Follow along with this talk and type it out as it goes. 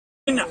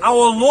in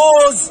our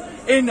laws,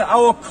 in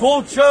our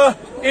culture,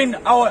 in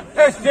our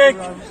ethic,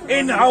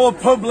 in our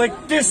public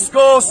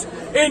discourse,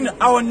 in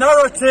our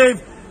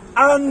narrative,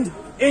 and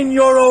in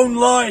your own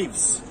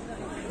lives.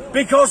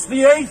 Because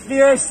the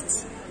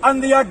atheists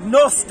and the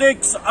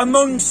agnostics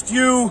amongst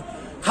you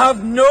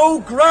have no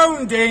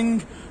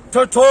grounding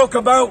to talk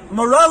about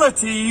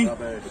morality.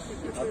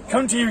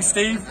 Come to you,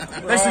 Steve.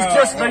 This is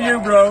just for you,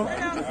 bro.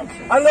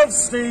 I love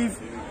Steve.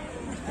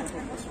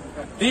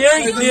 The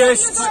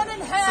atheists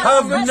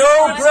have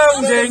no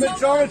grounding. The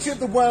majority of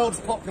the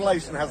world's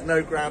population has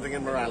no grounding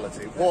in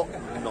morality. What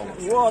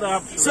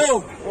nonsense.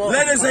 So,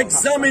 let us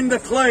examine the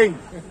claim.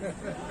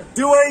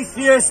 Do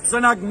atheists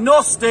and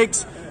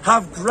agnostics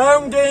have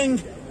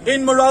grounding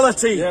in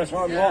morality? Yes,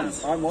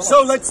 I'm one.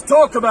 So let's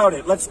talk about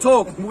it. Let's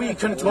talk. We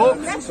can talk.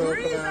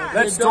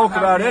 Let's talk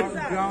about it.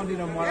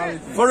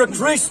 For a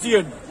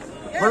Christian,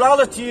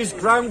 morality is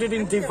grounded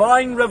in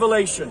divine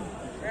revelation.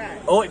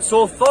 Oh, its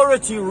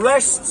authority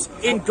rests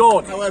in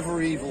God.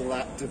 However evil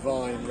that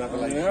divine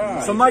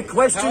revelation. So my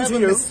question to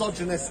you,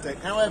 misogynistic,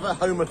 however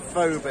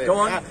homophobic, go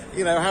on.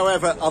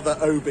 However other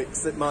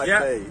obics it might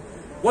be.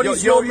 What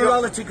is your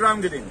morality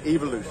grounded in?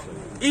 Evolution.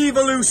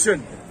 Evolution.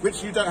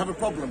 Which you don't have a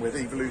problem with,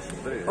 evolution,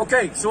 do you?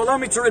 Okay, so allow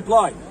me to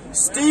reply.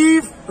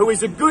 Steve, who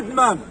is a good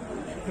man,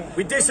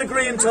 we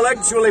disagree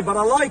intellectually, but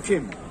I like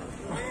him.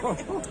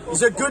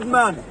 He's a good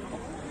man.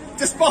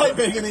 Despite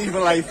being an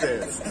evil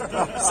atheist.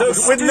 So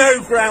with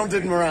no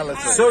grounded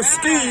morality. So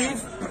Steve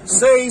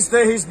says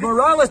that his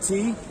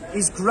morality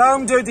is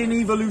grounded in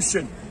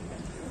evolution.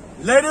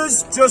 Let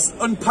us just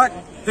unpack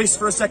this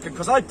for a second,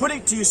 because I put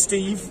it to you,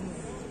 Steve,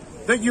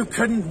 that you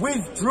can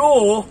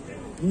withdraw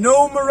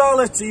no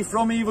morality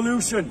from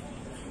evolution.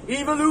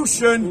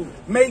 Evolution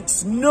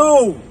makes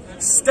no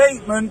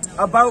statement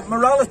about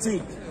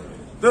morality.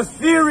 The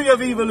theory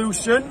of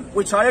evolution,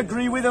 which I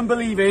agree with and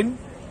believe in,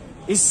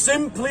 is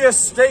simply a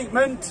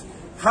statement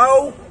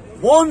how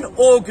one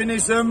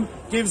organism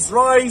gives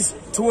rise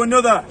to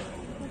another.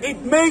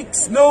 It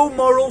makes no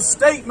moral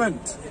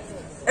statement.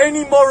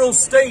 Any moral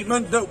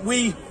statement that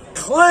we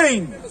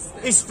claim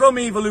is from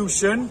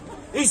evolution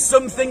is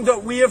something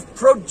that we have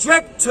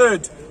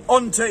projected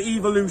onto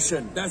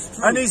evolution. That's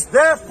true. And is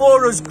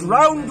therefore as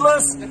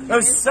groundless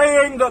as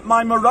saying that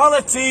my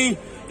morality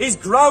is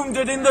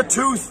grounded in the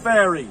tooth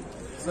fairy.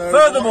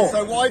 Furthermore,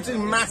 so why do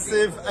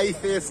massive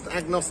atheist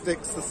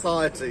agnostic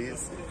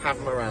societies have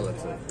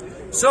morality?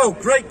 So,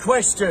 great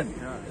question.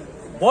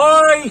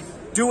 Why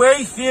do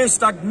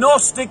atheist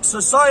agnostic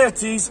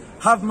societies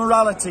have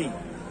morality?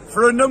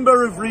 For a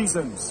number of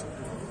reasons.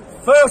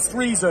 First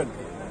reason,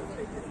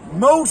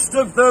 most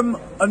of them,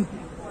 and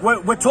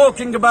we're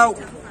talking about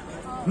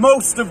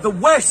most of the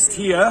West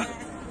here,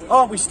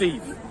 aren't we,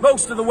 Steve?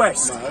 Most of the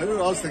West. No, I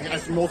was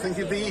actually more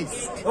thinking of the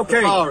East. Okay,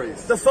 the Far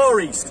East. The Far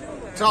East.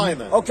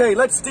 China. Okay,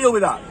 let's deal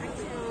with that.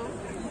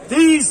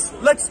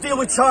 Let's deal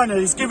with China.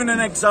 He's given an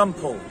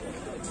example.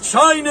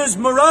 China's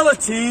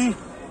morality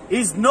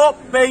is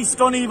not based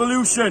on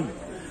evolution.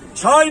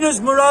 China's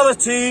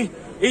morality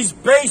is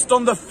based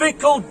on the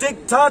fickle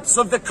diktats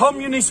of the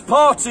Communist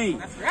Party.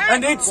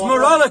 And its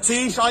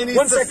morality...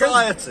 Chinese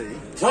society.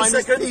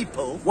 Chinese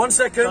people. 1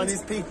 second.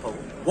 Chinese people.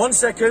 1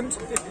 second.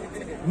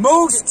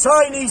 Most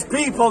Chinese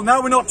people,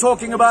 now we're not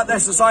talking about their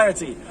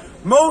society,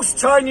 most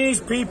Chinese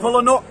people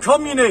are not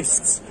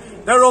communists.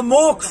 There are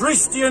more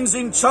Christians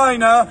in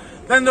China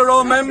than there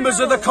are members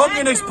of the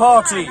Communist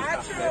Party.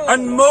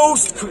 And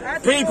most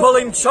people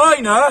in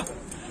China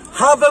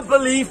have a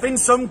belief in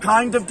some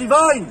kind of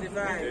divine,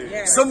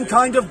 some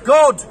kind of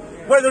God,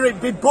 whether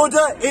it be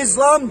Buddha,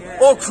 Islam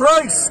or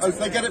Christ. Oh, so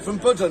they get it from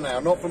Buddha now,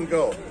 not from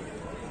God.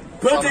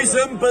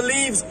 Buddhism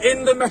believes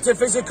in the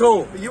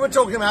metaphysical. But you were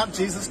talking about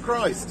Jesus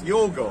Christ,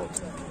 your God.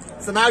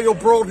 So now you're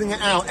broadening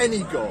it out, any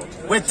God.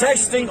 We're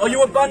testing, are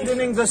you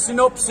abandoning the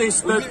synopsis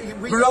that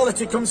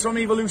morality comes from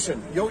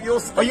evolution?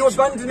 Are you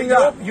abandoning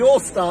that? Your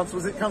stance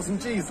was it comes from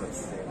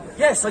Jesus.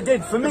 Yes, I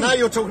did, for me. But now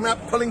you're talking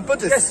about pulling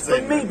Buddhists Yes,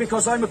 for me,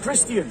 because I'm a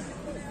Christian.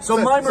 So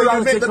my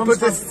morality comes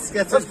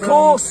from... Of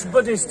course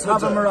Buddhists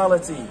have a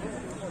morality.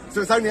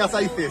 So it's only us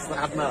atheists that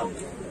have none.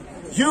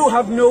 You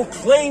have no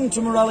claim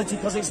to morality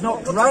because it's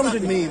not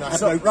grounded in... I have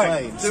no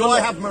claim. Do I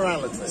have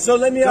morality? So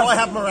let me ask... Do I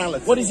have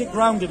morality? What is it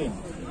grounded in?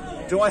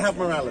 Do I have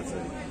morality?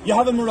 You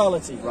have a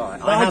morality.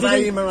 Right. I have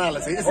a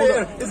morality. Is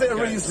it a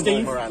reasonable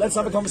Steve, morality? let's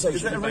have a conversation.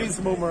 Is it a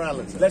reasonable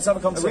morality? Let's have a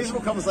conversation. A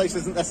reasonable conversation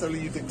isn't necessarily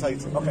you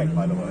dictating. Okay.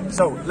 By the way.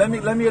 So let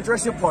me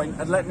address your point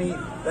and let me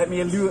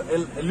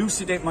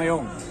elucidate my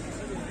own.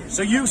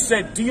 So you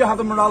said, do you have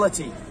a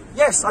morality?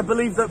 Yes, I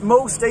believe that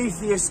most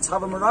atheists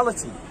have a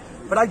morality.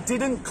 But I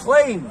didn't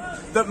claim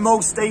that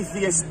most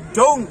atheists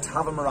don't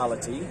have a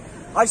morality.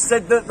 I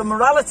said that the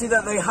morality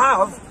that they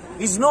have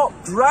is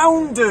not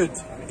grounded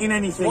in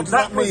anything. What does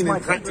that mean in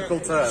practical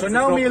terms? So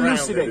now let me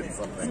elucidate.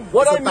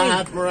 What I mean,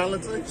 bad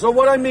morality? So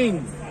what I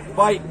mean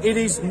by it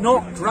is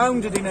not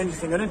grounded in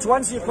anything. And then to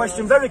answer your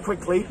question very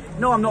quickly,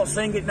 no, I'm not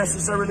saying it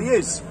necessarily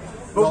is.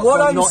 But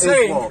what I'm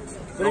saying...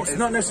 but it's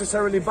not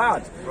necessarily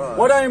bad. Right.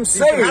 What I'm You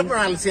saying, can have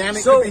morality and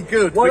it so could be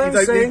good, what but I'm you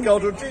don't saying, need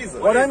God or Jesus.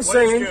 What I'm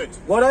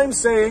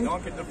saying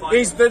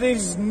is that it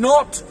is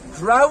not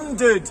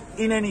grounded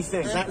in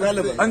anything. Is that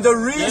relevant? And the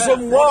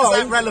reason What why,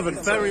 is that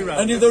relevant? Very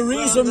relevant. and the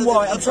reason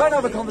why, I'm trying to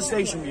have a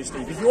conversation with you,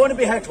 Steve. If you want to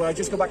be heckler,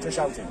 just go back to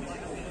shouting.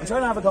 I'm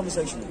trying to have a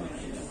conversation with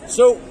you.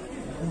 So,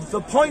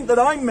 the point that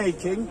I'm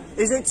making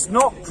is it's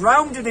not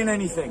grounded in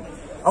anything.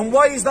 And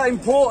why is that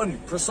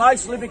important?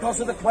 Precisely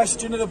because of the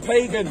question of the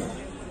pagan.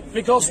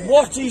 Because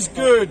what is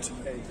good?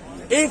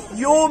 If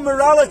your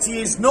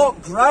morality is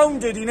not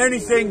grounded in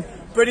anything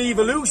but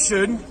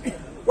evolution,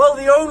 well,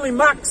 the only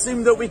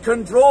maxim that we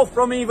can draw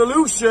from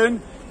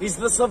evolution is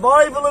the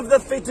survival of the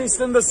fittest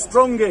and the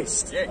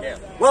strongest.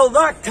 Well,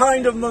 that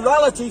kind of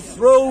morality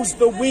throws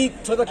the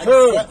weak to the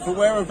curb. But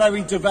we're a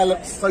very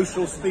developed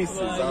social species,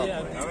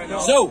 aren't we?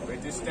 So,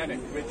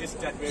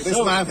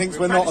 This man thinks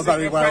we're not a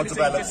very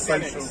well-developed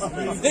social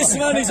species. this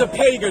man is a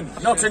pagan,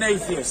 not an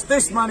atheist.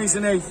 This man is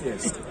an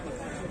atheist.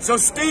 So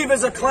Steve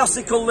is a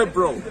classical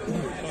liberal.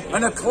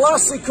 And a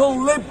classical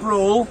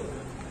liberal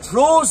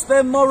draws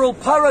their moral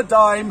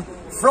paradigm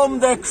from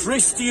their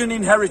Christian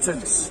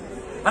inheritance.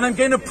 And I'm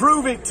going to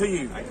prove it to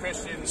you.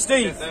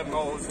 Steve,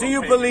 do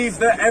you believe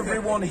that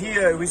everyone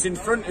here who is in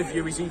front of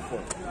you is equal?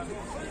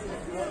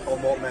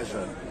 On what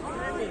measure?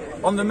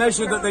 On the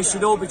measure that they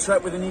should all be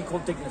treated with an equal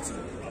dignity.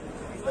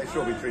 They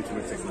should be treated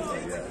with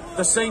dignity, yeah.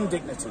 The same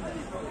dignity.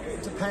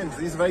 It depends.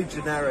 These are very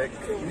generic,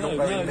 not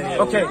very near.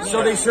 Okay,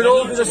 so they should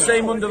all be the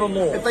same under the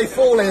law. If they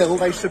fall ill,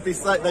 they should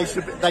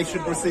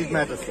receive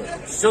medicine.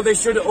 So they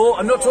should all,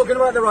 I'm not talking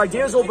about their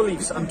ideas or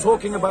beliefs, I'm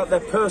talking about their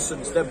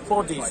persons, their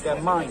bodies, their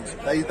minds.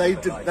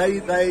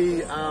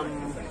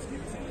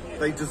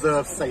 They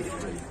deserve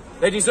safety.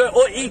 They deserve,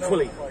 or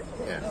equally,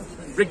 Yeah.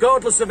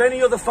 regardless of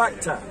any other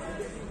factor.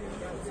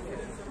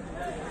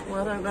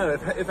 Well, I don't know.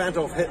 If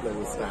Adolf Hitler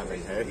was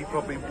standing here, he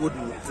probably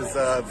wouldn't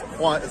deserve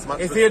quite as much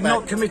If he had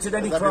not respect committed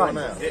any as everyone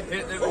crime. else.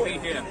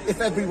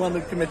 If everyone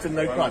had committed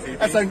no crime.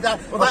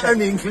 That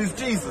only includes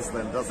Jesus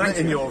then, doesn't it,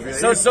 in your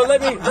view? So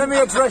let me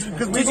address, did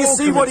we've you all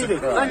see what he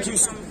committed did? crime.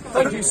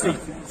 Thank you, Steve.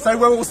 So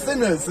we're all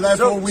sinners, so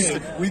therefore So-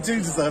 we do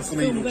deserve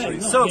some evil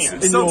treatment. So in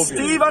your view.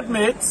 Steve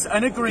admits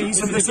and agrees,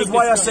 and this is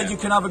why I said you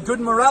can have a good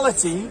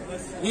morality,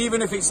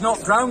 even if it's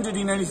not grounded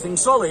in anything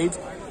solid.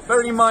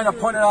 Bearing in mind, I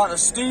pointed out that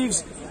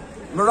Steve's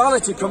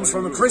morality comes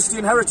from a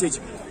Christian heritage,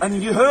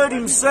 and you heard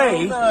him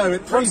say... No,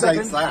 it One predates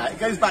second. that. It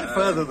goes back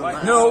further than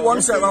that. No,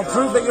 one second. I'll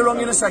prove that you're wrong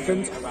in a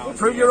second. I'll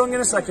prove you're wrong in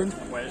a second.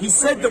 He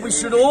said that we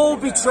should all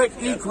be treated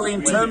equally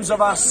in terms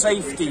of our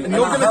safety. And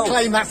you're our going to health.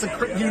 claim that's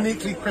a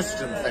uniquely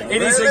Christian thing.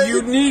 It is a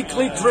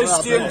uniquely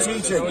Christian Rubbish.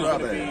 teaching.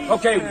 Rubbish.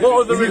 Okay,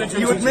 what other religions?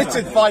 You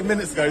admitted 5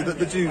 minutes ago that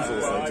the Jews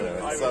also do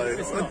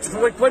it.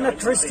 So When a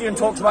Christian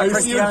talks about Oh, so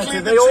you Christianity,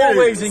 include they the Jews.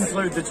 always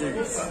include the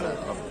Jews.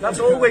 That's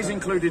always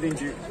included in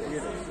Judaism.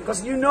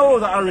 Because you know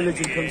that our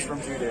religion comes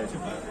from Judaism.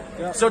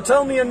 So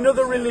tell me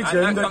another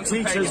religion that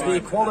teaches the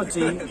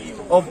equality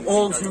of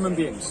all human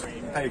beings.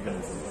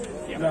 paganism.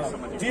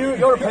 No.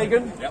 You're a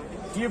pagan? Yep.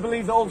 Do you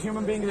believe that all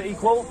human beings are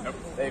equal? Nope.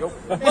 There you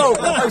go.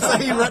 Well, so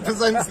he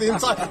represents the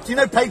entire... Do you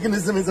know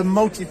paganism is a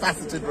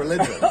multifaceted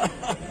religion?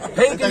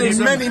 Paganism. There's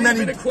many...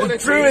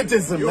 There's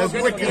Druidism, there's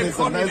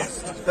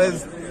Wiccanism,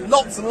 there's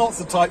lots and lots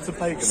of types of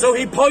paganism. So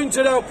he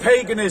pointed out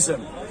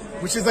paganism.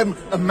 Which is a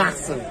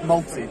massive,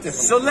 different...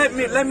 So let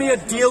me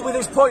deal with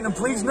this point, and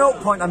please note,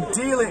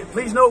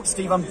 please note,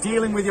 Steve, I'm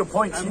dealing with your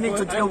points. You need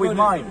to deal with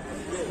mine.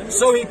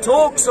 So he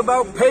talks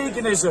about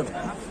paganism.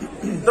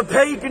 The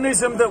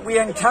paganism that we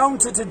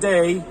encounter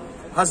today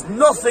has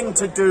nothing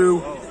to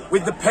do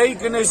with the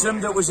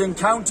paganism that was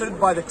encountered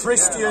by the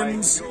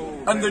Christians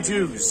and the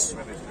Jews.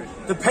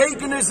 The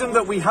paganism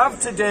that we have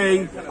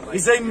today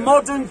is a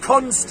modern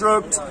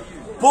construct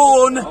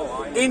born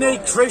in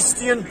a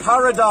Christian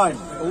paradigm.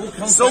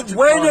 So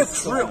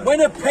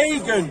when a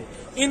pagan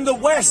in the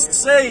West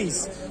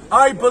says,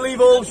 I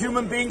believe all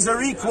human beings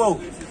are equal,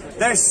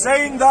 they're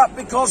saying that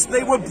because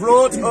they were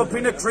brought up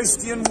in a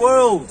Christian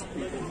world.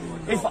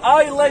 If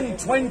I lend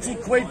 20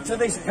 quid to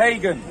this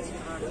pagan,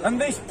 and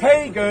this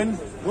pagan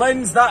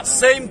lends that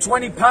same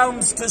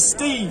 £20 to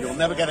Steve, You'll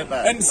never get it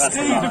back. and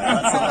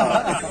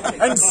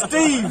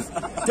Steve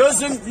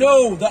doesn't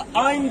know that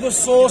I'm the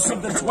source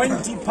of the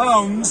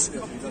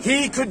 £20,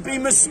 he could be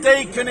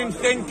mistaken in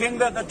thinking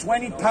that the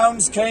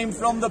 £20 came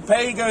from the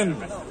pagan.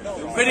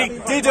 But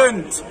it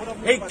didn't.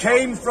 It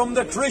came from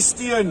the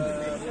Christian.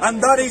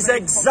 And that is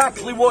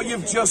exactly what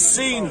you've just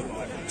seen.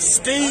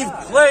 Steve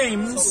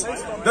claims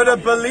that a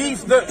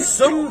belief that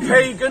some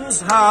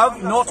pagans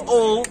have, not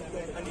all,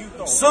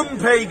 some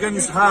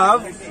pagans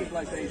have,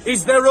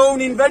 is their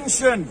own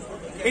invention.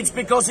 It's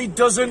because he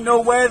doesn't know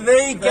where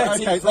they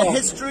get it from. The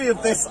history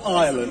of this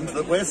island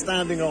that we're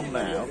standing on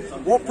now,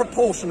 what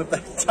proportion of the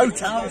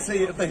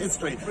totality of the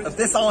history of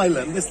this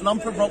island, this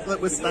lump of rock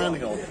that we're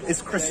standing on,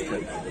 is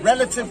Christian?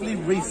 Relatively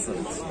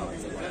recent.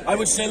 I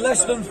would say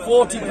less than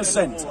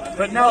 40%.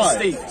 But now,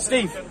 Right.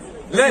 Steve,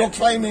 You're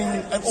claiming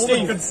all the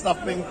Steve. good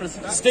stuff being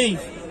Christian.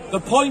 Steve, the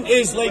point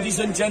is, ladies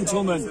and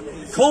gentlemen,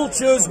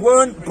 cultures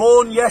weren't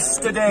born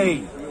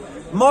yesterday.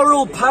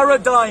 Moral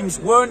paradigms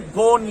weren't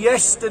born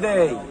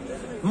yesterday.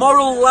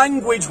 Moral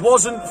language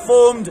wasn't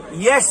formed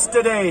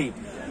yesterday.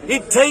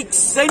 It takes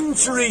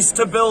centuries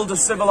to build a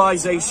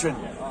civilization.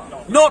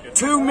 Not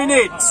 2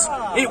 minutes.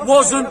 It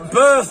wasn't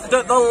birthed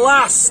at the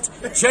last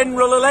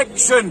general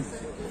election.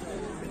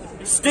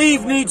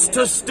 Steve needs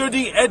to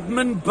study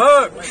Edmund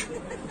Burke,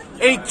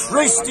 a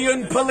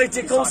Christian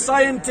political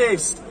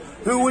scientist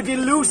who would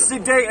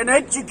elucidate and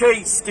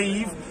educate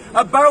Steve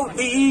about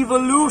the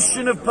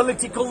evolution of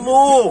political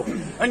law.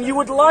 And you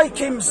would like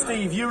him,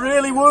 Steve, you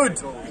really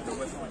would.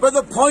 But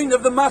the point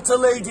of the matter,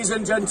 ladies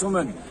and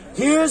gentlemen,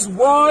 here's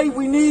why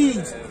we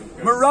need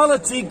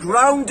morality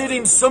grounded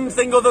in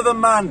something other than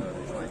man.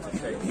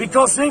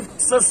 Because if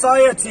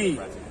society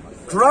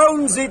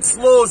grounds its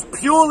laws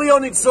purely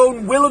on its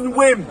own will and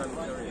whim,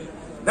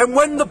 then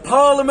when the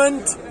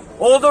Parliament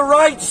or the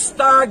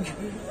Reichstag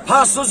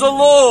passes a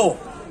law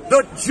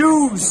that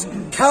Jews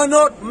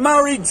cannot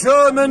marry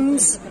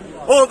Germans,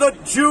 or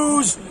that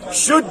Jews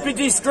should be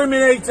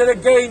discriminated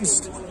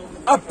against,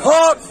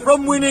 apart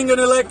from winning an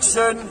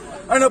election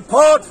and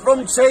apart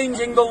from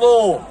changing the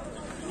law,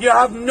 you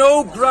have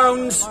no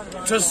grounds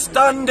to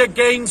stand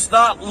against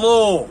that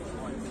law.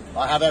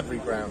 I have every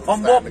ground.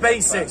 On what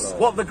basis?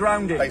 What the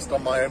ground is? Based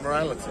on my own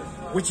morality.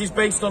 Which is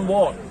based on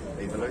what?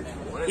 Evolution.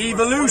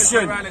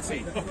 Evolution.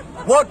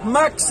 What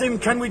maxim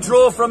can we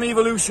draw from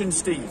evolution,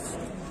 Steve?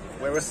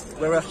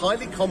 We're a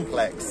highly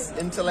complex,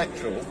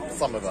 intellectual,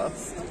 some of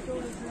us.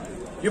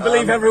 You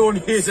believe everyone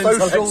here is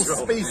social intellectual?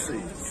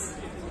 Species,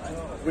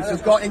 which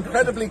has got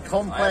incredibly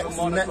complex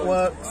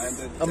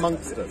networks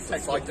amongst us,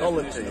 of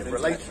psychology, of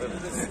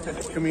relations,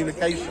 of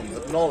communications,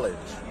 of knowledge.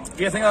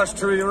 Do you think that's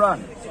true of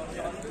Iran?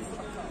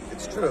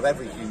 It's true of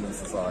every human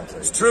society.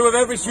 It's true of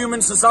every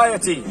human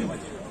society.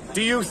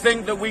 Do you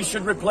think that we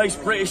should replace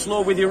British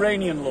law with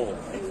Iranian law?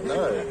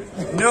 No.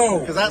 No.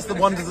 Because that's the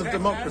wonders of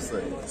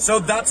democracy. So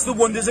that's the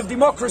wonders of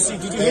democracy.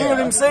 Did you hear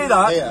him say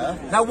that? Yeah.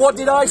 Now what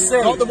did I say?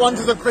 Not the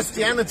wonders of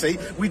Christianity.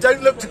 We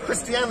don't look to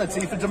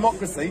Christianity for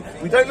democracy.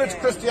 We don't look to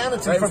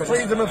Christianity for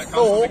freedom of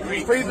thought,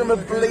 freedom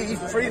of belief,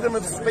 freedom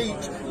of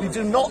speech. We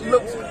do not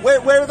look...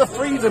 Where are the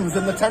freedoms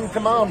in the Ten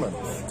Commandments?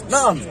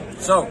 None.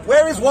 So,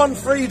 where is one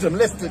freedom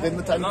listed in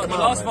the Ten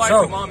Commandments? The last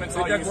 5 commandments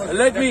are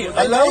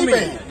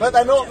useless. But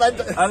they're not.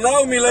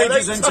 Allow me,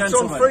 ladies and touch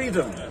gentlemen. on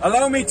freedom.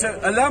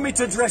 Allow me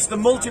to address the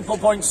multiple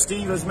points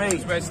Steve has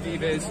made. Where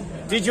Steve is.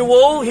 Did you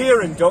all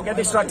hear him? Don't get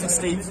distracted,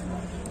 Steve.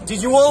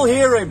 Did you all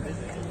hear him?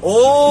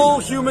 All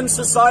human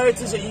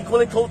societies are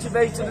equally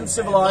cultivated and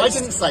civilized. I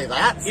didn't say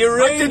that. I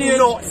Iranian, did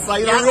not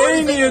say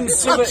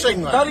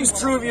that. That is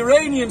true of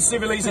Iranian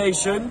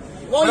civilization.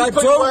 Why are you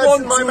putting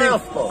words in my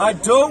mouth, Bob? I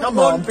don't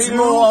want be to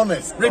more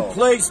honest, Bob.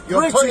 replace You're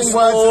British putting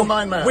words law in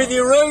my mouth. with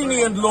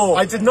Iranian law.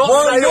 I did not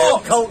say all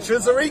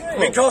cultures are equal.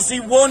 Because he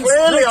wants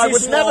Clearly, British I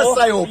would never law,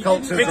 say all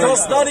cultures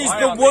because are equal. that is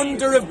the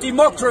wonder of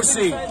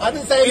democracy. I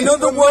didn't say in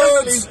other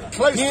words,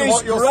 close he to is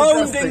what you're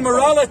grounding suggesting.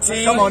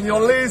 morality Come on,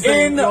 you're losing,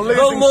 in you're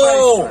losing the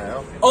law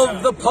faith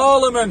of the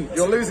Parliament.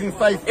 You're losing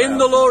faith in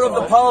the law of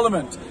the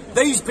Parliament.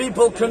 These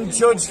people can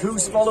judge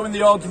who's following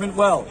the argument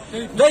well.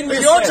 Then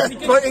you're just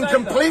putting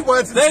complete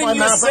words into my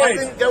mouth. I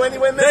didn't go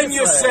anywhere near Then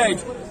you said,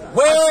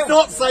 where, I did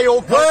not say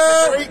all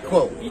cultures are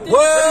equal. Where, do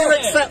you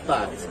accept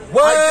that?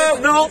 Where, I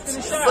did not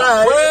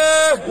say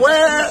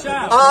where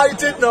I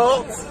did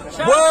not.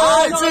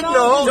 I did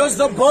not. Does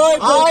the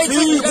Bible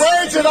teach?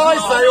 Where did I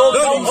say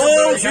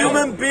all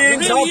human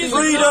beings have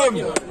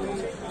freedom?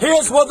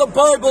 Here's what the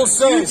Bible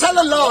says. You tell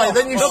a lie,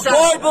 then you shout. The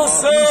Bible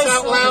says, you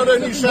shout louder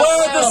and you shout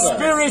where louder. the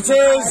Spirit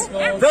is,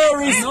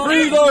 there is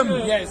freedom.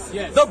 Yes.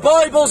 The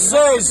Bible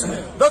says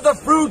that the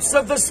fruits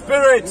of the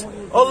Spirit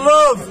are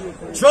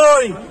love,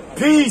 joy,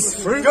 peace,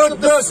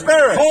 goodness,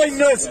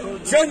 kindness,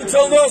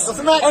 gentleness,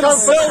 and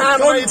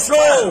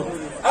self-control.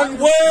 And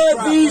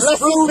where these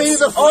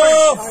fruits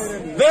are,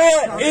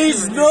 there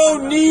is no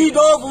need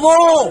of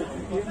law.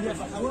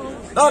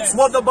 That's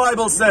what the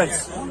Bible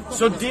says.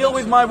 So deal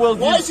with my worldview.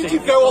 Why did you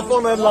go off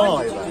on a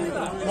lie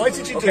then? Why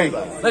did you do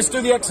that? Let's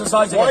do the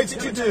exercise again. Why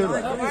did you do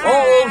that?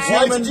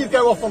 Why did you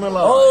go off on a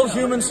lie? All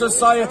human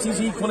societies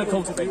equally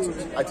cultivated.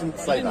 I didn't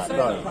say that,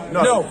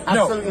 no.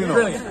 Absolutely not.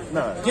 Brilliant.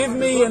 No. Give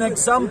me an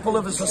example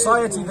of a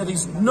society that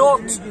is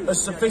not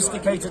as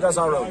sophisticated as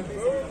our own.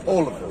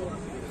 All of them.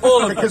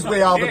 All of them. Because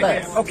we are the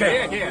best.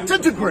 Okay. To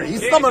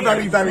degrees, some are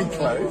very, very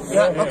close.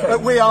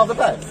 But we are the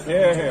best.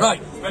 Right.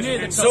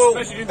 So,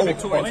 I'm going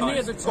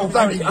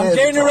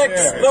to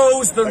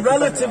expose the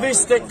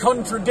relativistic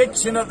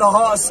contradiction at the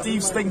heart of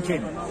Steve's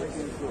thinking.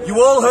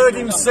 You all heard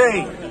him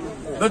say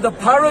that the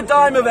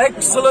paradigm of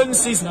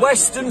excellence is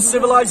Western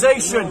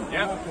civilization.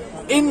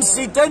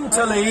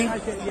 Incidentally,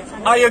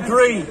 I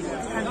agree.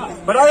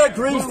 But I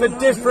agree for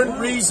different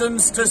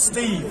reasons to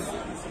Steve.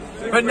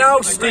 But now,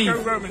 Steve,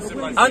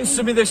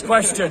 answer me this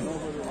question.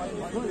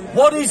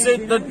 What is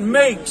it that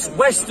makes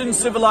Western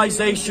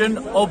civilization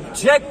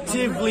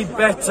objectively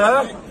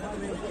better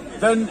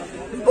than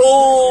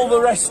all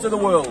the rest of the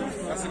world?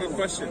 That's a good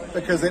question.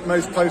 Because it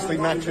most closely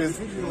matches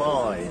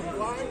mine.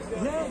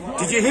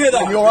 Did you hear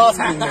that? And you're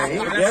asking me,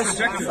 Yes.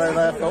 so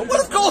therefore...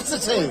 Well, of course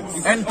it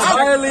is!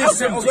 Entirely Well,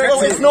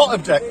 subjective. it's not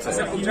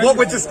objective. What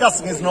we're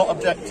discussing is not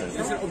objective.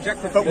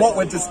 Objective. But what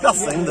we're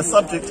discussing, the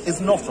subject, is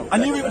not objective. I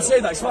knew he would say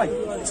that. It's fine.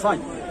 It's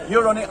fine.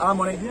 You're on it. I'm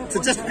on it.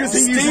 So just because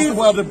he uses the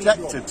word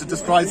objective to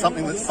describe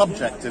something that's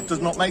subjective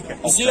does not make it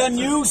objective. See, I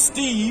knew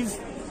Steve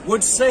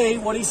would say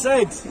what he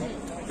said.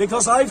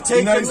 Because I've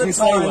taken knows the me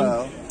so time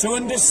well. to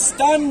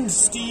understand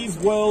Steve's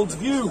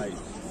worldview.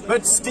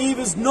 But Steve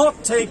has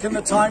not taken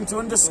the time to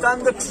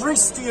understand the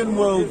Christian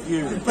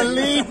worldview.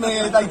 Believe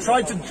me, they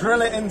tried to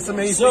drill it into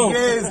me So, for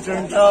years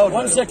during childhood.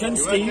 One second,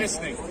 Steve.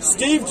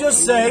 Steve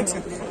just said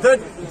that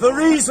the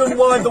reason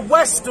why the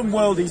Western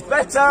world is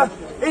better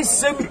is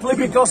simply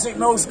because it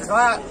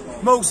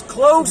most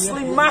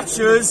closely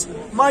matches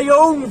my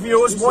own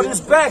view as what is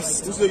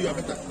best.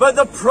 But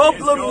the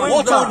problem with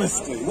What that...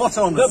 honesty? What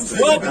honesty?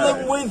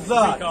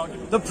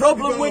 The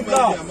problem with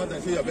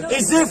that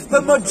is if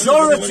the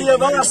majority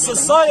of our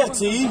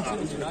society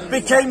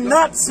became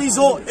Nazis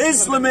or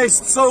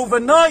Islamists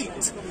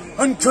overnight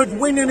and could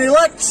win an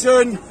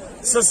election,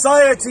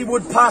 society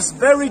would pass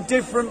very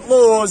different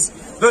laws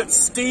that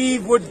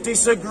Steve would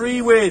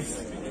disagree with.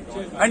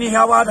 And he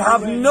would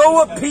have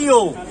no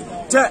appeal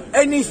to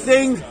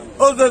anything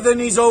other than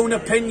his own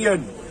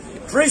opinion.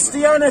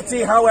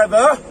 Christianity,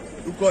 however,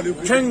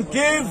 can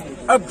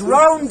give a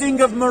grounding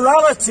of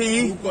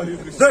morality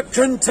that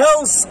can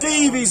tell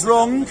Steve he's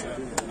wrong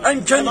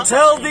and can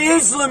tell the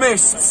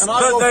Islamists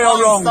that they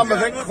are wrong. Some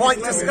of it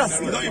quite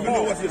disgusting.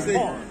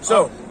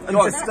 So, And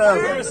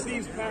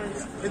disturbing.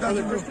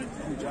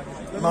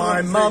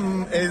 My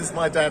mum is,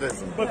 my dad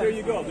isn't. But there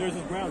you go. There's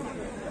his ground.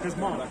 His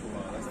mom.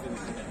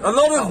 a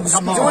lot of...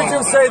 Come Do we on.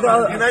 just say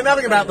that... You know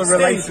nothing about the Steve,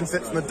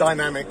 relationships and the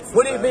dynamics.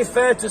 would it be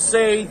fair to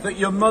say that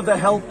your mother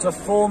helped to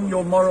form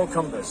your moral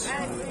compass?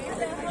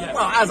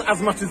 Well,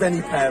 as much as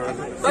any parent.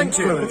 Thank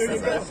you.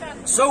 influences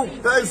it. So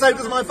So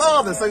does my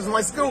father, so does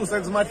my school, so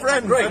does my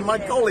friends, Great. and my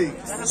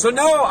colleagues. So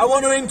now I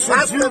want to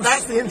introduce...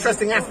 That's the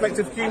interesting aspect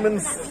of human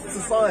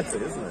society,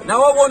 isn't it?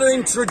 Now I want to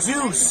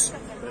introduce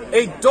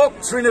a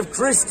doctrine of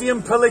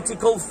Christian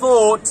political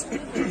thought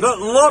that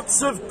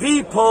lots of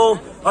people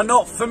are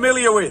not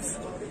familiar with.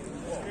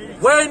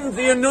 When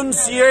the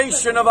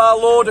Annunciation of our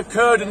Lord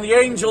occurred and the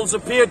angels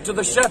appeared to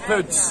the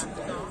shepherds,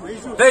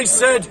 they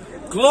said,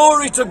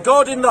 "Glory to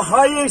God in the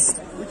highest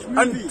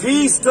and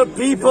peace to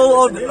people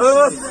on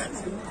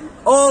earth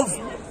of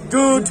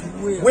good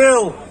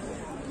will."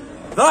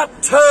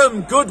 That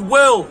term,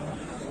 goodwill,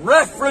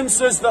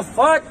 references the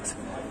fact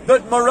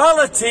that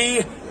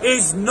morality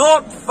is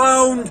not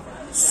found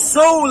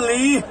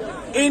solely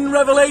in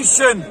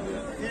Revelation.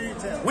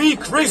 We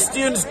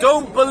Christians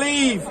don't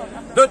believe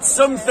that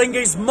something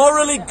is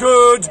morally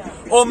good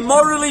or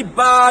morally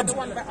bad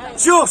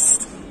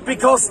just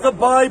because the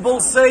Bible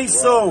says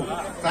so.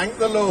 Thank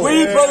the Lord.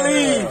 We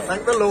believe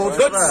Thank the Lord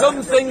for that that.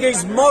 something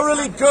is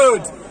morally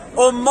good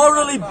or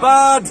morally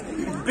bad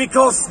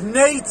because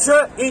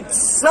nature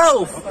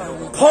itself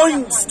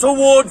points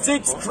towards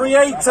its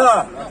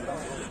creator.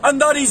 And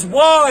that is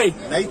why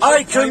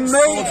I can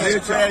make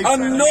a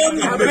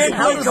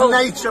non-biblical...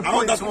 Nature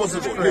points towards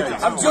its creator.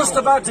 I'm just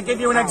about to give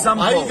you an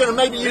example. Are you going to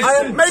maybe use I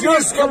am maybe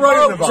just use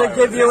about coronavirus? to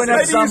give you an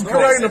Maybe example.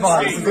 use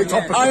coronavirus as a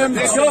topic. I am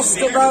just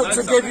about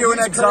to give you an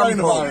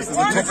example. Coronavirus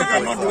as a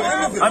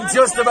topic. I'm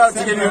just about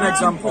to give you an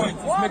example.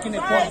 Making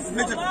it point.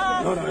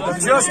 I'm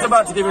just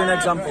about to give you an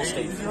example,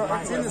 Steve.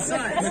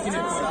 Making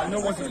it point. No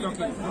one's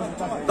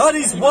talking. That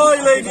is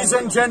why, ladies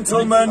and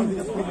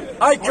gentlemen,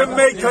 I can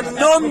make a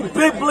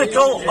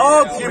non-biblical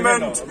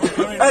argument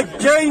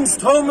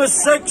against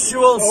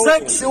homosexual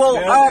sexual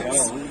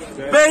acts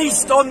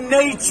based on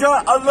nature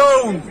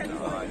alone.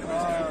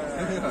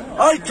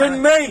 I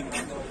can make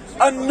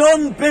a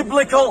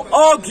non-biblical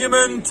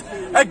argument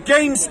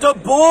against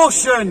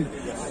abortion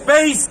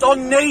based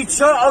on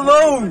nature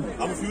alone.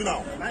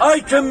 I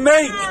can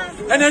make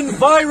an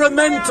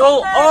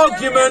environmental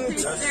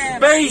argument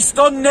based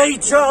on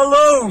nature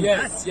alone.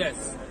 Yes,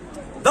 yes.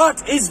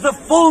 That is the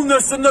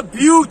fullness and the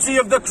beauty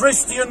of the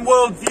Christian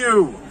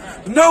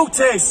worldview.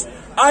 Notice,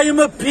 I am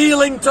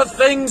appealing to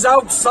things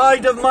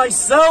outside of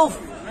myself,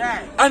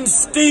 and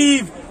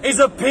Steve is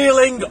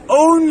appealing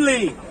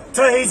only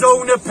to his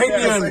own Yes,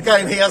 opinion.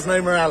 again, he has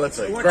no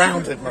morality.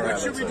 Grounded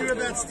morality. What should we do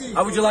about Steve?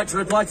 How would you like to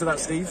reply to that,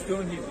 Steve?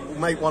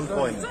 Make one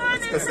point, a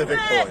specific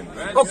point.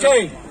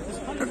 Okay,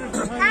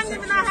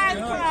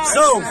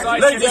 so,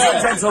 ladies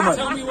and gentlemen,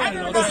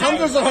 There's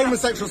hundreds of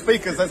homosexual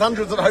speakers, there's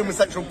hundreds of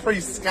homosexual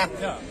priests,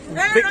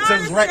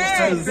 victors,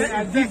 rectors,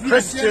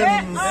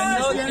 Christians,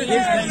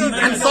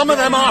 and some of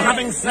them are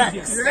having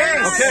sex.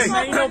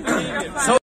 Okay. so